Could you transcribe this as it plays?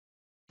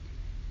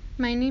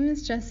My name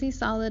is Jessie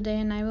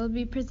Soliday, and I will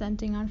be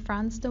presenting on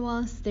Frans de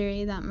Waal's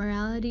theory that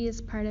morality is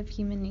part of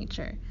human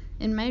nature.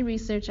 In my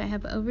research, I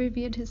have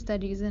overviewed his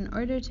studies in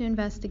order to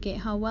investigate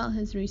how well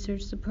his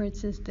research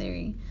supports his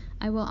theory.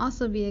 I will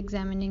also be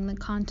examining the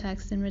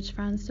context in which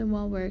Frans de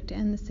Waal worked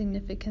and the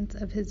significance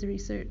of his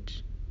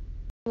research.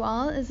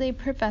 Waal is a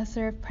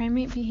professor of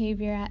primate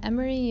behavior at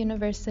Emory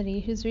University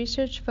whose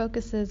research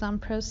focuses on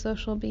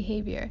prosocial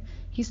behavior.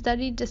 He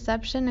studied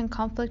deception and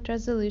conflict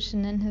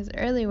resolution in his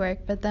early work,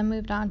 but then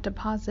moved on to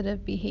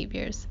positive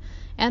behaviors.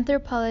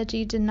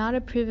 Anthropology did not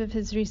approve of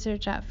his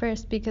research at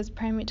first because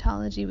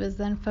primatology was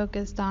then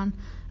focused on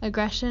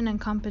aggression and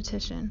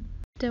competition.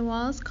 De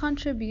Waal's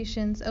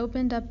contributions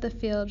opened up the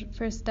field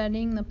for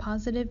studying the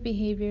positive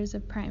behaviors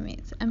of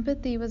primates.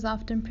 Empathy was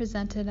often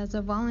presented as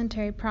a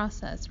voluntary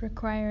process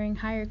requiring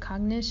higher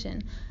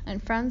cognition,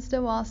 and Frans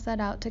de Waal set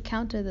out to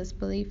counter this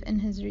belief in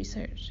his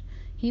research.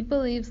 He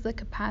believes the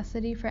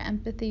capacity for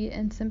empathy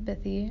and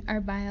sympathy are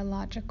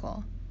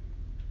biological.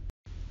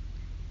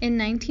 In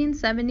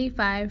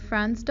 1975,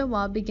 Frans de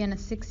Waal began a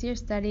 6-year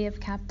study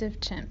of captive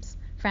chimps.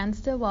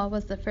 Frans de Waal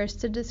was the first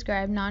to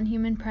describe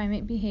non-human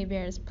primate behavior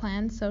as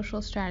planned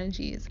social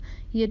strategies.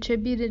 He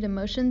attributed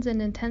emotions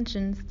and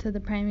intentions to the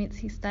primates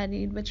he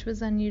studied, which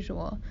was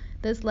unusual.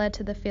 This led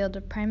to the field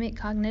of primate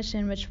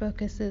cognition, which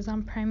focuses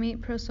on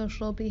primate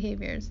prosocial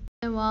behaviors.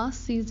 De Waal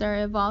sees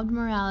our evolved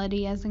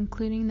morality as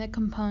including the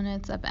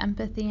components of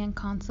empathy and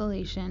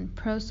consolation,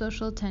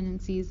 prosocial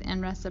tendencies,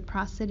 and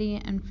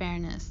reciprocity and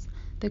fairness.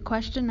 The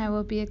question I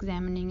will be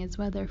examining is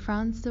whether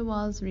Frans de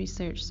Waal's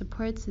research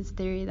supports his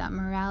theory that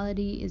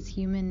morality is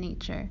human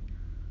nature.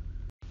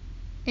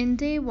 In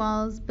de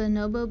Waal's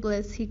bonobo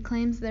bliss, he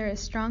claims there is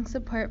strong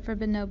support for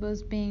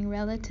bonobos being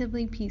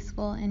relatively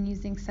peaceful and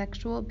using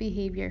sexual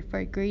behavior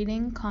for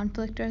greeting,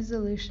 conflict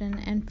resolution,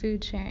 and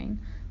food sharing.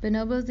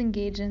 Bonobos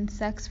engage in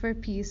sex for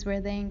peace, where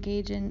they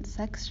engage in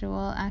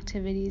sexual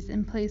activities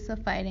in place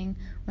of fighting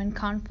when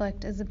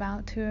conflict is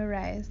about to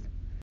arise.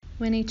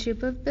 When a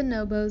troop of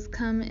bonobos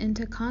come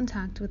into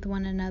contact with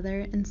one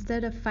another,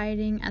 instead of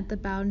fighting at the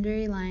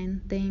boundary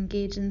line, they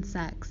engage in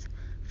sex.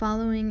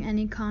 Following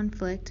any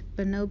conflict,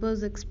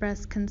 bonobos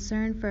express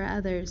concern for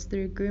others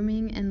through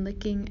grooming and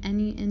licking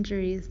any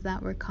injuries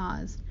that were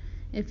caused.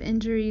 If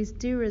injuries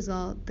do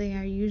result, they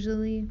are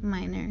usually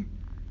minor.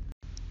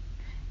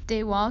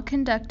 De Waal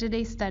conducted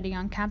a study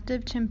on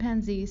captive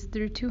chimpanzees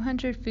through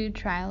 200 food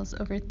trials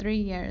over 3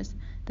 years.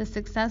 The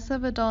success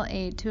of adult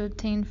A to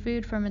obtain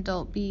food from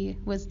adult B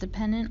was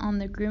dependent on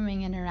the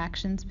grooming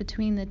interactions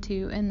between the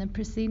two in the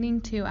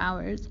preceding 2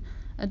 hours.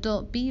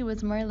 Adult B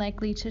was more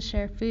likely to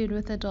share food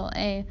with adult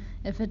A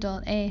if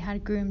adult A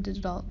had groomed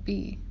adult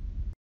B.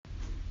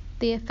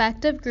 The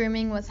effect of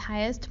grooming was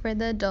highest for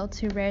the adults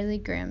who rarely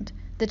groomed.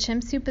 The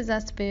chimps who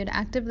possessed food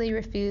actively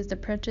refused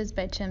approaches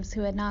by chimps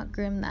who had not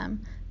groomed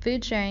them.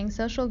 Food sharing,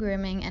 social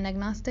grooming, and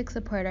agnostic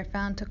support are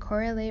found to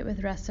correlate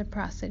with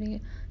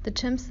reciprocity. The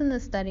chimps in the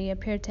study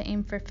appeared to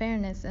aim for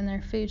fairness in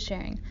their food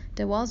sharing.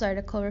 De Waal's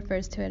article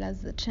refers to it as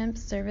the chimp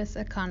service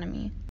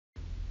economy.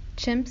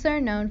 Chimps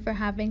are known for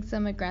having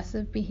some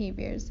aggressive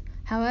behaviors.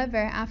 However,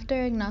 after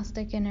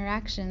agnostic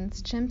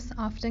interactions, chimps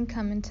often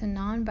come into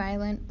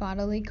non-violent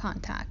bodily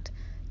contact.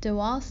 De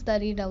Waal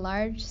studied a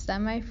large,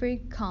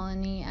 semi-free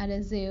colony at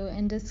a zoo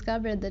and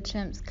discovered the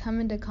chimps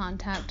come into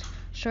contact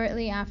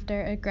shortly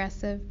after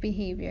aggressive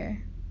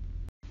behavior.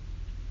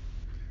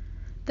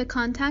 The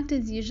contact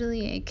is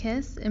usually a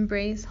kiss,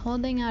 embrace,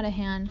 holding out a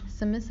hand,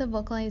 submissive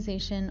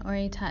vocalization, or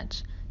a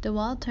touch. De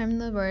Waal termed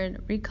the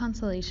word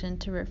reconciliation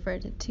to refer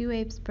to 2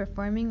 apes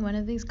performing one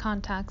of these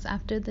contacts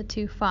after the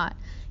 2 fought.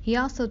 He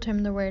also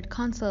termed the word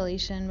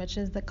consolation, which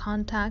is the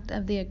contact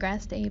of the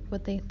aggressed ape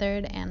with a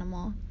third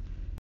animal.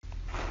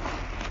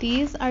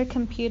 These are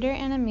computer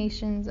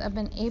animations of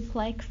an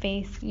ape-like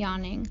face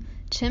yawning.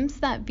 Chimps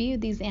that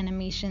viewed these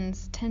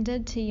animations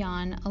tended to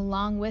yawn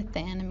along with the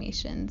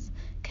animations.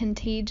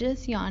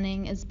 Contagious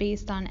yawning is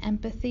based on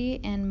empathy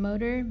and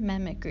motor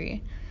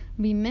mimicry.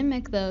 We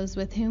mimic those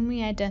with whom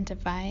we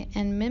identify,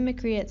 and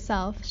mimicry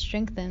itself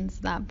strengthens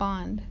that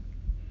bond.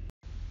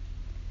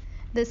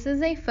 This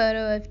is a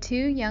photo of 2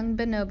 young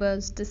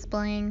bonobos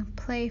displaying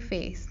play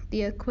face,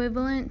 the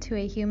equivalent to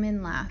a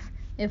human laugh.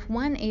 If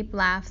one ape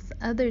laughs,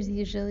 others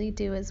usually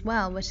do as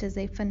well, which is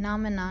a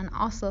phenomenon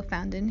also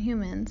found in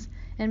humans.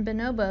 In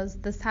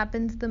bonobos, this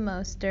happens the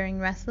most during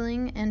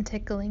wrestling and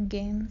tickling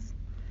games.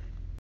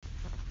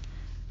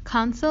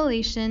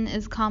 Consolation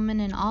is common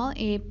in all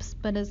apes,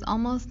 but is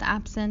almost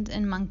absent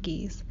in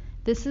monkeys.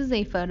 This is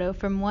a photo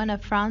from one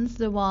of Frans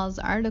de Waal's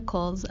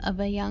articles of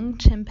a young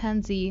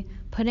chimpanzee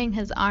putting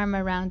his arm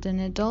around an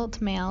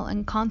adult male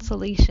in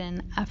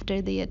consolation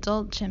after the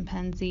adult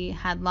chimpanzee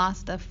had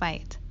lost a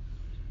fight.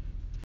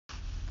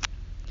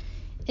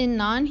 In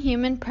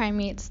non-human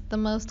primates, the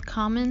most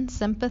common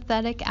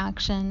sympathetic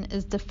action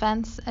is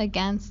defense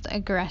against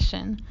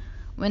aggression.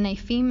 When a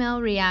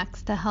female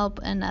reacts to help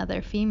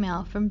another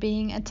female from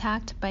being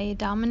attacked by a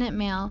dominant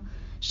male,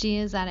 she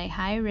is at a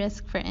high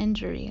risk for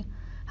injury.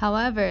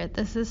 However,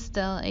 this is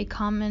still a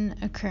common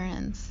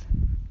occurrence.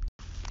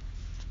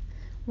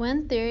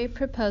 One theory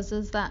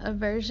proposes that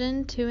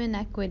aversion to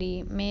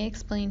inequity may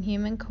explain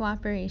human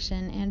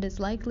cooperation and is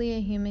likely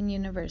a human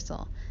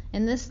universal.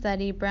 In this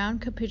study, brown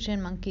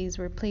capuchin monkeys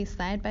were placed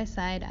side by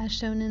side as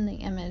shown in the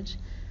image.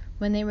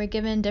 When they were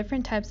given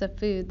different types of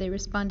food, they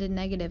responded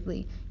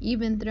negatively,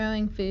 even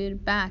throwing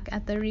food back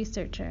at the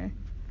researcher.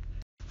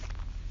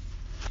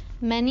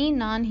 Many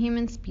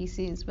non-human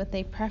species with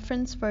a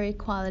preference for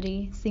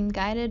equality seem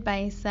guided by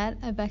a set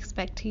of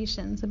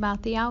expectations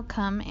about the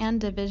outcome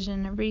and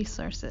division of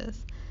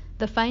resources.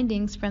 The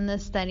findings from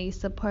this study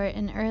support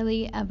an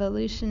early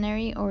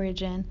evolutionary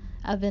origin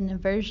of an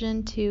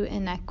aversion to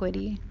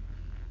inequity.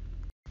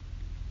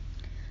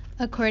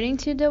 According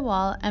to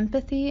Waal,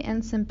 empathy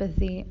and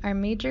sympathy are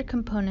major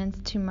components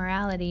to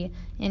morality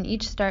and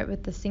each start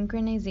with the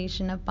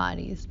synchronization of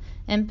bodies.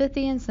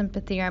 Empathy and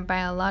sympathy are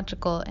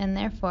biological and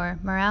therefore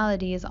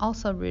morality is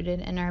also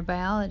rooted in our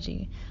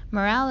biology.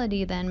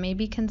 Morality then may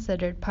be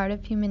considered part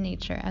of human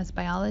nature as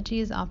biology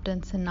is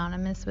often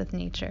synonymous with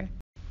nature.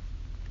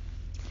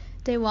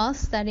 De Waal's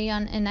study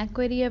on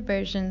inequity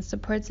aversion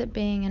supports it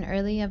being an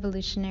early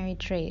evolutionary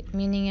trait,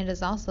 meaning it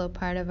is also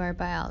part of our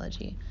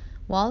biology.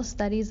 Waal's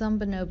studies on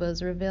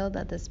bonobos revealed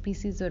that the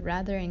species would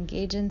rather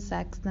engage in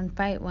sex than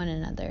fight one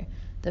another.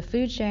 The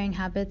food-sharing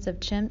habits of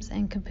chimps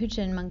and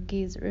capuchin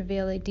monkeys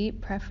reveal a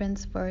deep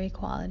preference for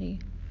equality.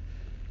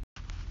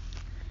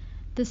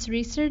 This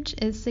research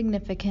is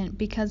significant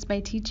because by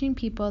teaching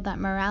people that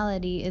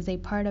morality is a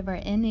part of our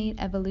innate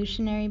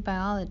evolutionary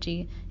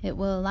biology, it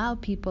will allow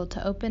people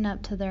to open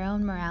up to their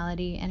own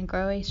morality and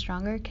grow a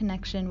stronger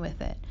connection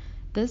with it.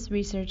 This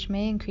research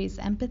may increase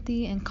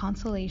empathy and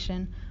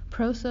consolation,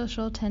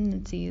 pro-social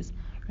tendencies,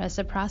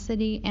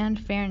 reciprocity, and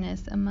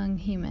fairness among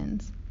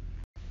humans.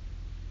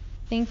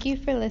 Thank you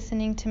for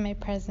listening to my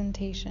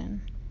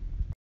presentation.